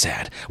 she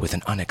said, with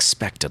an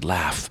unexpected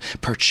laugh,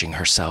 perching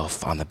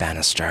herself on the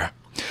banister.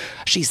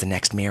 "She's the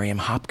next Miriam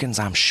Hopkins,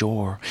 I'm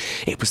sure.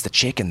 It was the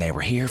chicken they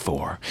were here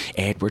for.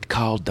 Edward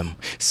called them.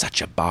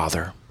 Such a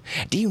bother.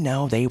 Do you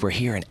know they were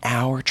here an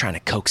hour trying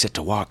to coax it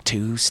to walk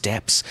 2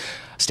 steps?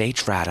 Stage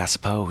fright, I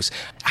suppose.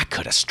 I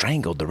could have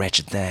strangled the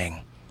wretched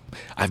thing.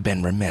 I've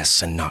been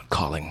remiss in not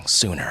calling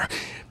sooner.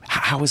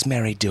 How is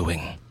Mary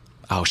doing?"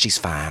 "Oh, she's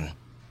fine."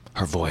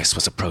 Her voice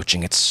was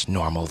approaching its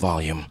normal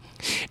volume.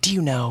 "Do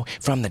you know,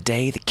 from the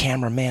day the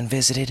cameraman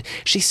visited,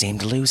 she seemed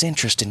to lose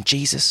interest in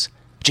Jesus.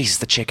 Jesus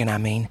the chicken, I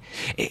mean.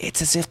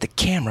 It's as if the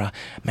camera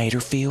made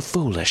her feel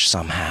foolish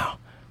somehow."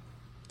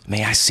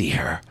 "May I see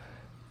her?"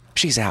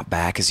 "She's out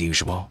back as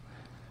usual."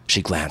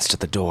 She glanced at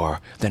the door,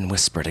 then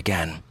whispered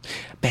again.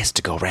 "Best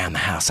to go round the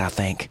house, I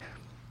think."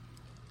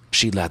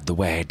 She led the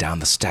way down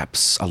the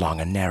steps along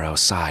a narrow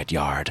side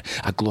yard,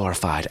 a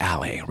glorified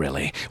alley,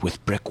 really,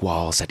 with brick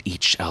walls at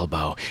each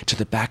elbow, to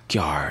the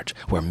backyard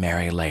where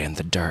Mary lay in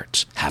the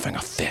dirt, having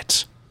a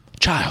fit.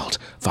 "Child!"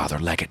 Father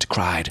Leggett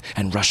cried,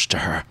 and rushed to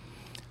her.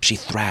 She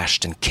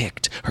thrashed and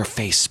kicked, her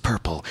face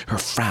purple, her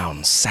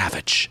frown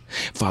savage.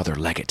 Father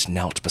Leggett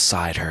knelt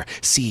beside her,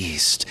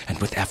 seized, and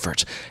with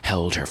effort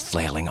held her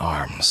flailing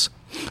arms.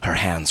 Her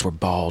hands were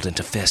balled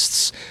into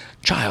fists.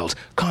 "Child,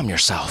 calm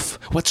yourself.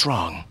 What's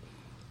wrong?"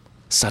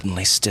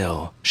 Suddenly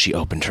still, she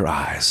opened her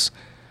eyes.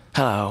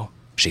 "Hello,"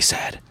 she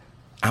said.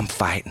 "I'm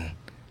fighting."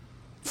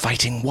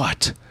 "Fighting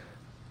what?"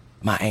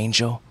 "My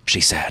angel," she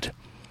said.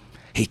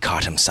 He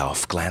caught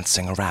himself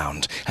glancing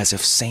around as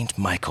if Saint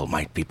Michael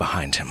might be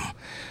behind him.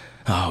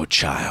 "Oh,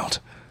 child."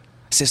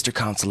 "Sister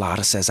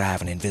Consolata says I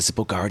have an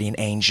invisible guardian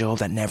angel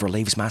that never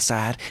leaves my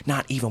side,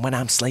 not even when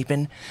I'm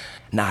sleeping,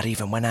 not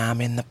even when I'm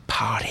in the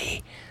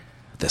party."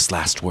 This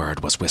last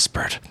word was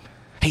whispered.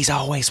 "He's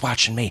always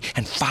watching me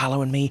and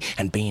following me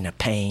and being a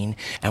pain,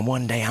 and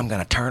one day I'm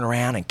going to turn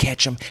around and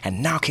catch him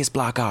and knock his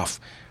block off."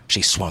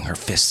 She swung her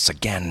fists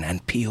again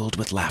and pealed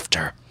with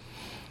laughter.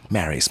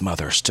 Mary's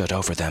mother stood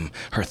over them,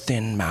 her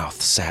thin mouth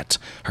set,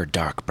 her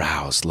dark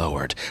brows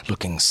lowered,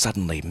 looking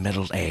suddenly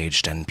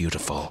middle-aged and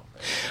beautiful.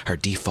 Her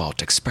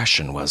default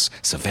expression was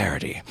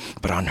severity,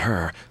 but on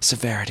her,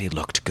 severity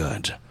looked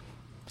good.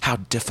 How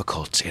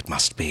difficult it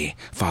must be,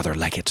 Father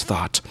Leggett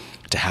thought,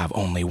 to have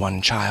only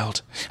one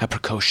child, a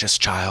precocious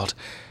child,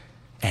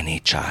 any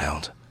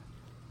child.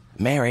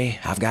 "Mary,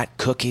 I've got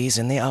cookies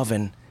in the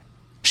oven."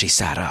 She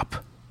sat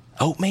up.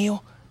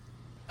 "Oatmeal?"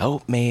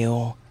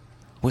 "Oatmeal.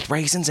 With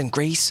raisins and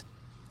grease?"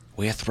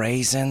 "With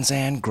raisins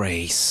and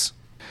grease."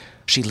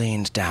 She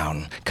leaned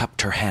down,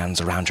 cupped her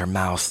hands around her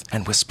mouth,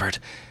 and whispered,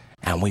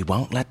 "And we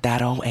won't let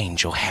that old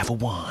angel have a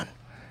one."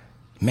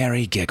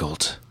 Mary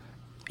giggled.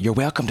 "You're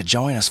welcome to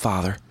join us,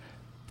 Father."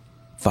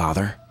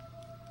 "Father?"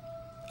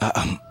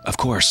 Of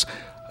course.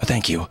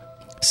 Thank you,"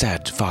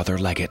 said Father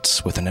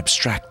Leggett with an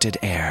abstracted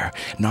air,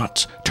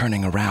 not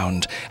turning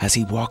around as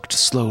he walked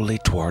slowly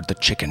toward the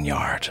chicken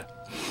yard.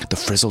 The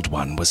frizzled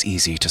one was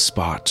easy to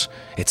spot.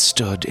 It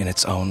stood in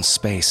its own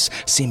space,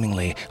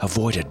 seemingly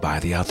avoided by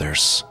the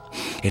others.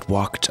 It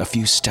walked a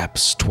few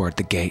steps toward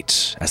the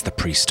gate as the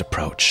priest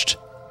approached.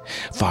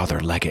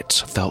 Father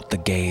Leggett felt the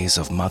gaze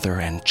of mother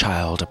and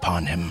child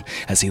upon him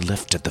as he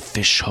lifted the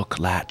fish-hook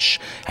latch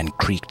and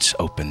creaked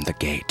open the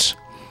gate.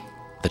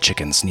 The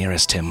chickens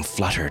nearest him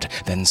fluttered,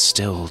 then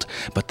stilled,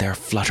 but their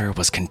flutter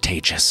was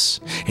contagious.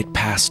 It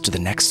passed to the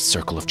next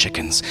circle of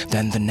chickens,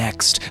 then the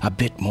next, a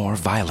bit more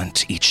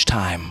violent each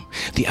time.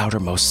 The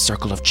outermost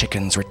circle of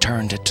chickens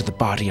returned it to the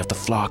body of the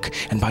flock,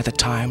 and by the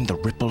time the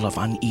ripple of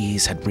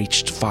unease had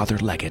reached Father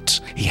Leggett,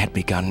 he had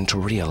begun to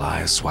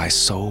realize why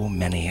so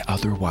many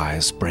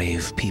otherwise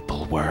brave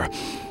people were,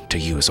 to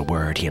use a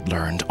word he had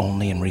learned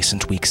only in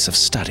recent weeks of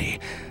study,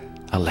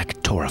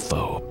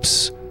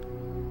 electorophobes.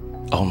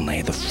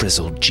 Only the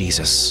frizzled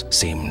Jesus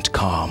seemed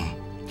calm.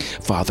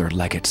 Father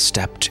Leggett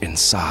stepped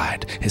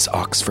inside, his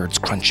Oxfords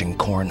crunching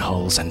corn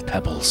hulls and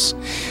pebbles.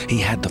 He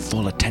had the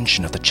full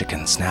attention of the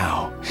chickens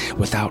now.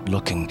 Without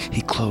looking,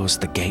 he closed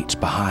the gate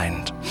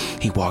behind.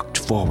 He walked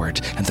forward,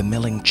 and the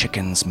milling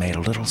chickens made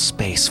a little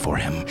space for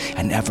him,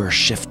 an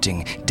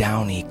ever-shifting,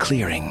 downy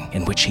clearing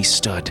in which he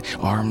stood,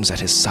 arms at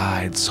his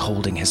sides,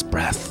 holding his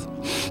breath.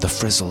 The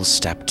frizzles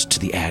stepped to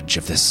the edge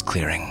of this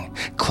clearing,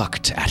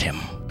 clucked at him.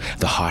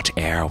 The hot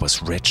air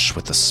was rich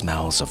with the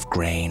smells of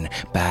grain,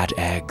 bad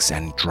eggs,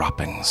 and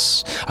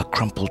droppings. A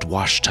crumpled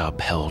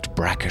washtub held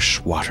brackish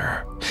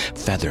water.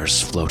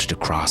 Feathers floated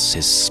across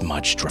his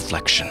smudged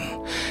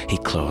reflection. He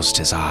closed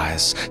his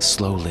eyes,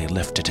 slowly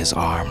lifted his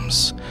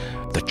arms.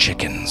 The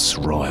chickens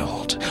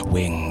roiled.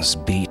 Wings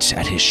beat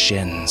at his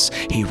shins.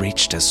 He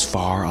reached as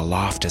far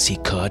aloft as he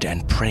could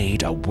and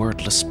prayed a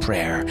wordless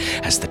prayer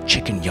as the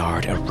chicken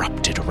yard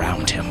erupted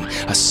around him,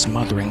 a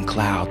smothering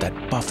cloud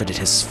that buffeted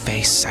his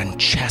face and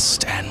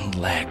chest and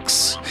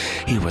legs.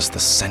 He was the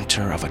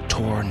center of a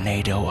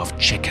tornado of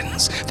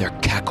chickens, their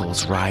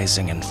cackles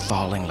rising and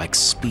falling like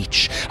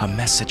speech, a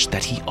message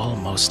that he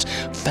almost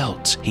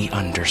felt he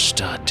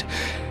understood.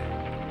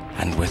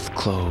 And with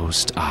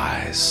closed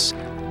eyes,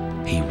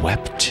 he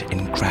wept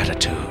in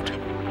gratitude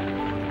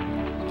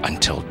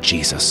until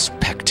Jesus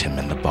pecked him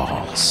in the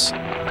balls.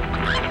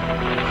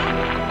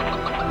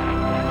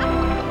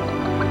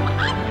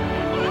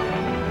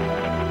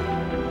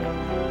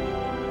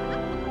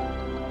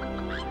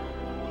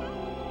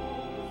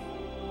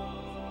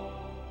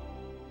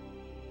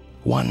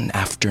 One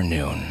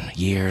afternoon,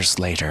 years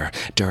later,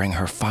 during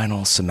her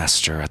final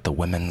semester at the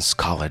Women's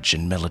College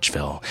in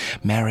Milledgeville,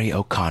 Mary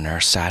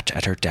O'Connor sat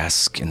at her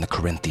desk in the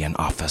Corinthian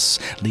office,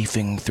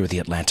 leafing through the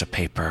Atlanta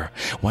paper,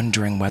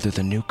 wondering whether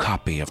the new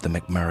copy of the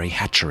McMurray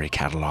Hatchery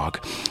Catalog,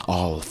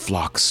 all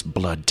flocks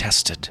blood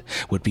tested,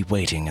 would be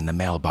waiting in the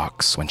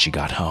mailbox when she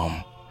got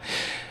home.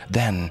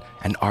 Then,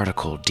 an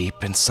article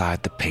deep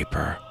inside the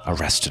paper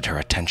arrested her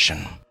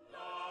attention.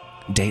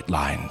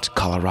 Datelined,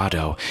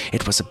 Colorado,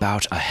 it was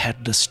about a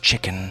headless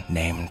chicken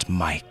named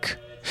Mike.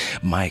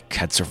 Mike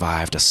had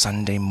survived a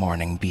Sunday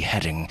morning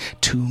beheading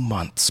 2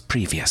 months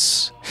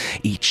previous.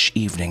 Each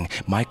evening,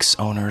 Mike's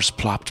owners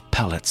plopped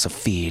pellets of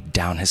feed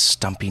down his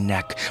stumpy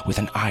neck with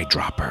an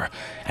eyedropper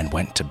and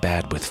went to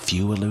bed with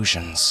few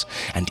illusions,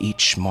 and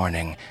each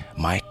morning,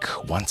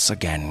 Mike once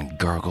again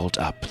gurgled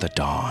up the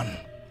dawn.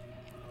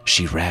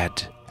 She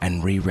read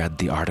and reread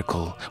the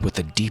article with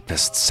the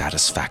deepest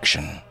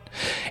satisfaction.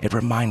 It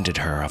reminded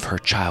her of her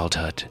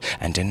childhood,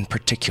 and in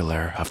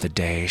particular of the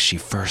day she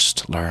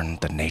first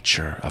learned the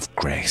nature of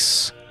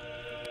grace.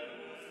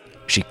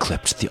 She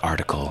clipped the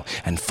article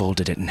and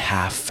folded it in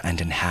half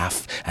and in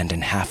half and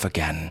in half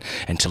again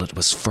until it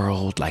was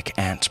furled like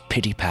Aunt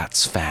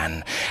Pitty-Pat's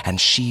fan,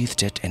 and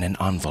sheathed it in an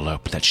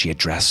envelope that she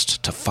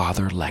addressed to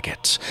Father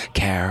Leggett,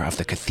 care of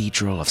the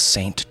Cathedral of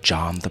St.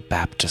 John the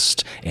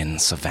Baptist in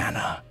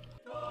Savannah.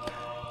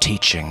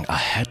 Teaching a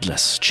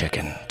headless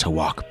chicken to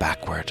walk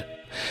backward.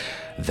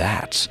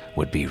 That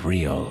would be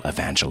real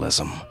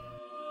evangelism.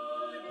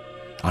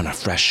 On a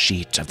fresh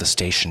sheet of the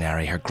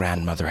stationery her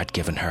grandmother had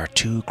given her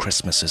 2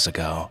 Christmases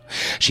ago,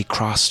 she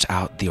crossed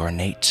out the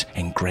ornate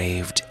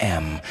engraved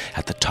M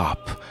at the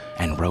top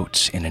and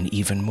wrote in an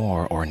even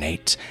more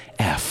ornate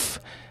F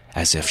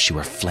as if she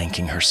were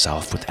flanking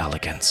herself with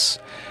elegance.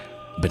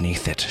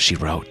 Beneath it, she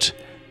wrote,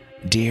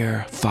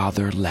 "Dear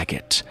Father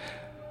Leggett,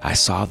 I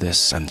saw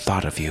this and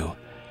thought of you.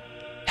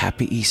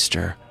 Happy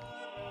Easter.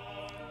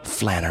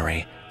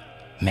 Flannery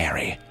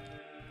Mary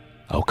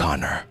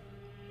O'Connor."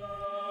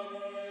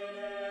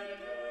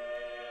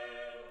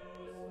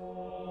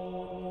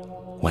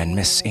 When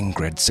Miss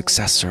Ingrid's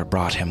successor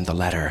brought him the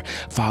letter,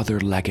 Father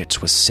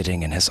Leggett was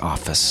sitting in his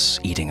office,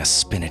 eating a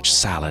spinach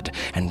salad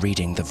and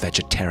reading the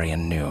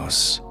vegetarian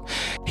news.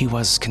 He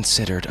was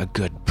considered a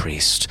good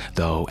priest,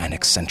 though an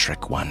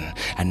eccentric one,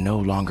 and no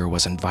longer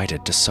was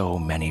invited to so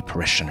many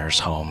parishioners'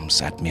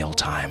 homes at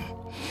mealtime.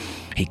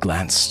 He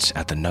glanced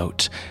at the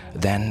note,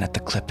 then at the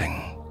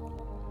clipping.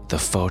 The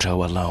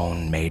photo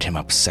alone made him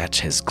upset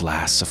his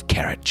glass of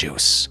carrot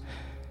juice.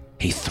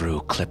 He threw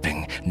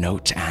clipping,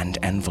 note, and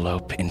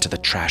envelope into the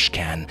trash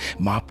can,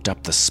 mopped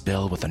up the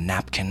spill with a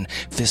napkin,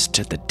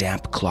 fisted the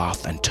damp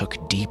cloth, and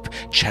took deep,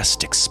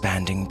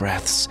 chest-expanding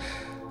breaths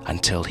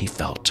until he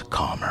felt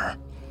calmer.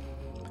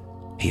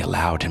 He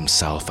allowed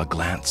himself a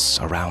glance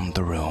around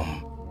the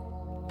room,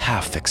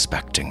 half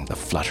expecting the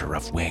flutter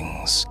of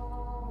wings,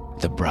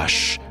 the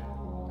brush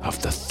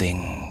of the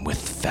thing with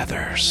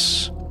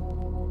feathers.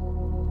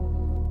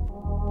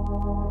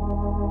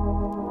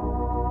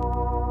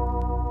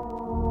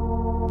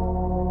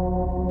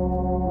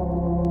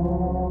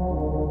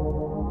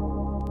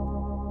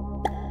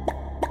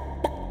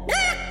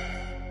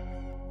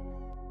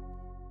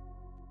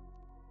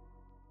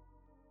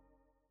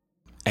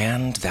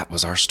 And that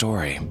was our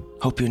story.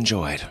 Hope you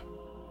enjoyed.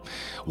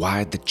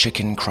 Why'd the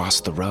chicken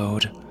cross the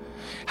road?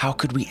 How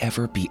could we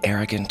ever be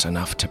arrogant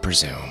enough to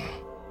presume?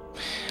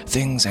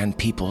 Things and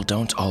people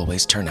don't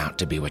always turn out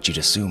to be what you'd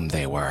assume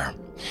they were.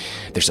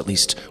 There's at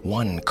least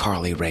one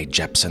Carly Rae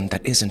Jepsen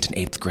that isn't an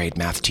 8th grade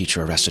math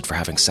teacher arrested for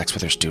having sex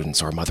with her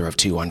students or a mother of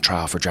 2 on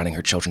trial for drowning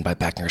her children by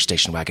backing her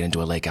station wagon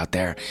into a lake out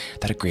there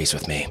that agrees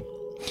with me.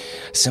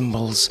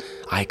 Symbols,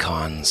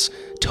 icons,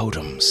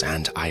 totems,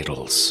 and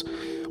idols.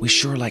 We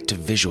sure like to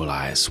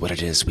visualize what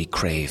it is we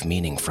crave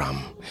meaning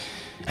from.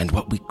 And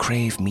what we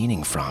crave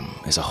meaning from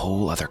is a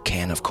whole other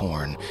can of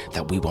corn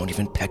that we won't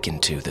even peck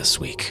into this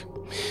week.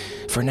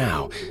 For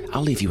now,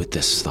 I'll leave you with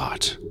this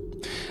thought.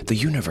 The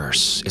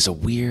universe is a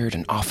weird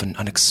and often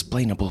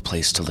unexplainable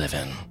place to live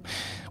in.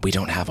 We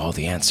don't have all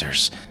the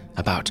answers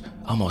about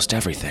almost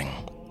everything.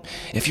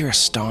 If you're a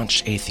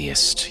staunch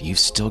atheist, you've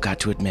still got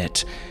to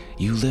admit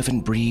you live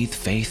and breathe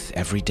faith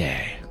every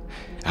day.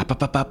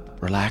 Up,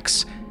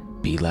 relax.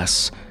 Be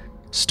less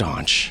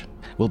staunch.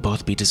 We'll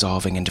both be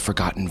dissolving into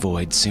forgotten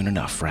voids soon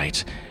enough,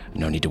 right?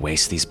 No need to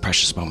waste these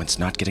precious moments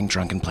not getting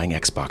drunk and playing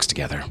Xbox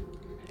together.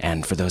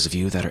 And for those of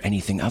you that are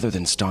anything other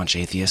than staunch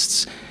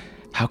atheists,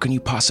 how can you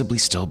possibly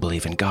still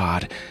believe in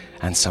God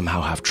and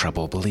somehow have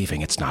trouble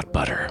believing it's not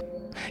butter?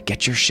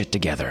 Get your shit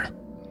together.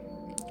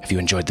 If you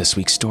enjoyed this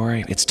week's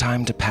story, it's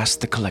time to pass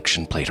the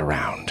collection plate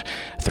around.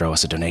 Throw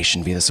us a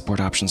donation via the support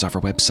options off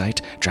our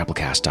website,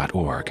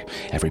 drabblecast.org.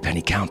 Every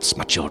penny counts,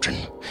 my children.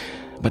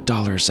 But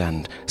dollars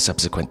and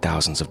subsequent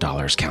thousands of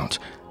dollars count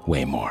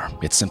way more.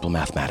 It's simple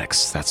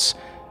mathematics. That's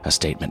a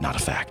statement, not a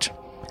fact.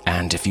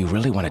 And if you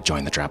really want to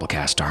join the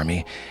Drabblecast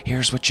army,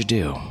 here's what you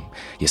do.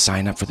 You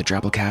sign up for the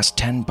Drabblecast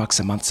 $10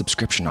 a month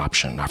subscription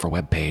option off our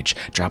webpage,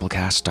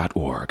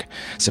 drabblecast.org.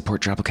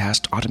 Support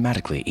Drabblecast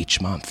automatically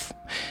each month.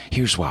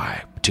 Here's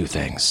why. 2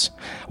 things.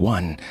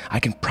 1, I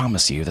can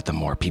promise you that the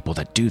more people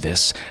that do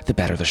this, the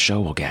better the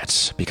show will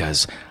get,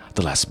 because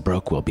the less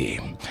broke we'll be.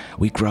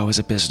 We grow as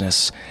a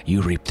business,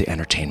 you reap the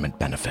entertainment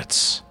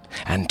benefits.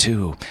 And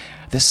 2,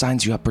 this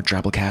signs you up for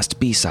Drabblecast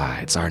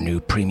B-Sides, our new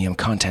premium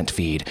content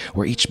feed,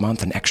 where each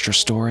month an extra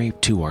story,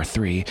 2 or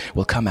 3,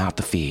 will come out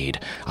the feed,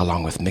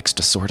 along with mixed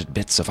assorted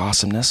bits of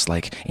awesomeness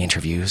like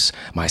interviews,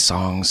 my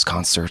songs,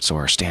 concerts,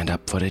 or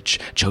stand-up footage,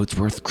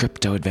 Chodesworth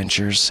crypto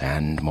adventures,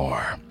 and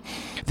more.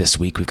 This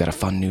week we've got a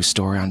fun new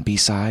story on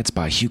B-Sides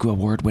by Hugo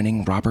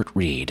Award-winning Robert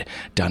Reed,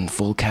 done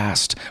full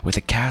cast, with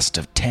a cast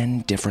of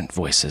 10 different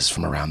voices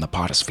from around the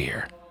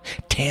potosphere.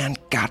 10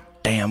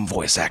 goddamn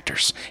voice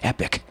actors.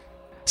 Epic.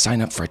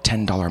 Sign up for a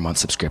 $10 a month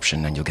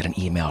subscription and you'll get an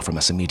email from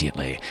us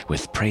immediately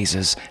with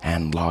praises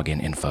and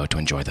login info to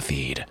enjoy the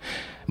feed.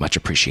 Much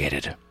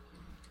appreciated.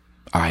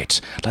 All right,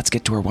 let's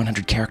get to our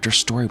 100-character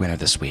story winner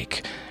this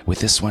week, with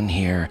this one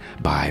here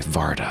by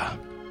Varda.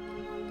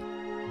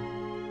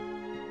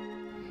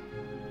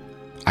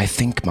 I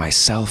think my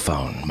cell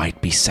phone might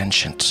be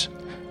sentient.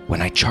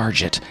 When I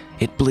charge it,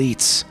 it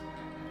bleats.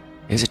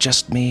 Is it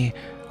just me,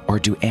 or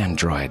do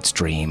androids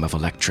dream of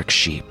electric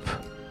sheep?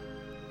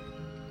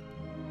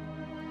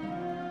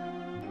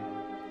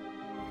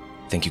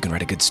 Think you can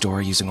write a good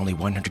story using only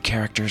 100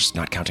 characters,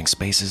 not counting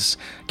spaces?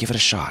 Give it a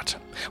shot.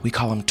 We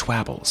call them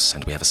twabbles,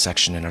 and we have a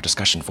section in our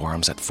discussion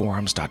forums at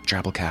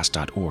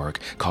forums.drabblecast.org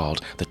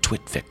called the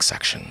Twitfic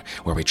section,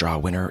 where we draw a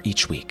winner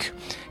each week.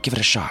 Give it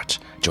a shot.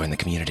 Join the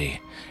community.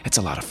 It's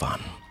a lot of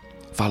fun.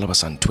 Follow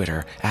us on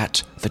Twitter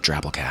at the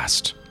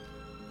Drabblecast.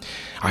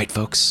 All right,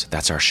 folks,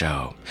 that's our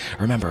show.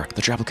 Remember,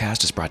 the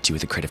Drabblecast is brought to you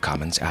with a Creative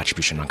Commons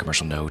Attribution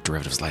Non-Commercial No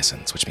Derivatives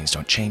License, which means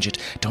don't change it,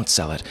 don't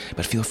sell it,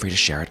 but feel free to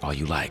share it all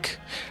you like.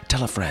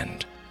 Tell a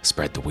friend.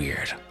 Spread the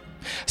weird.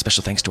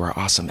 Special thanks to our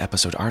awesome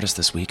episode artist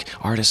this week,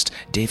 artist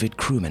David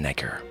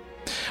Krumenegger.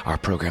 Our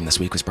program this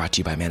week was brought to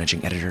you by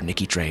Managing Editor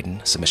Nikki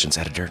Drayden, Submissions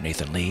Editor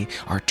Nathan Lee,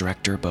 Art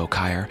Director Bo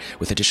Kyer,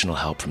 with additional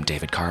help from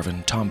David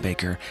Carvin, Tom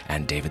Baker,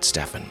 and David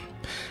Steffen.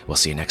 We'll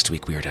see you next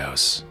week,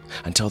 weirdos.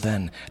 Until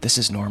then, this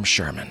is Norm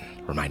Sherman,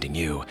 reminding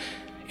you,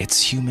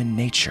 it's human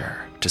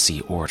nature to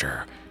see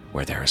order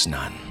where there is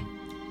none.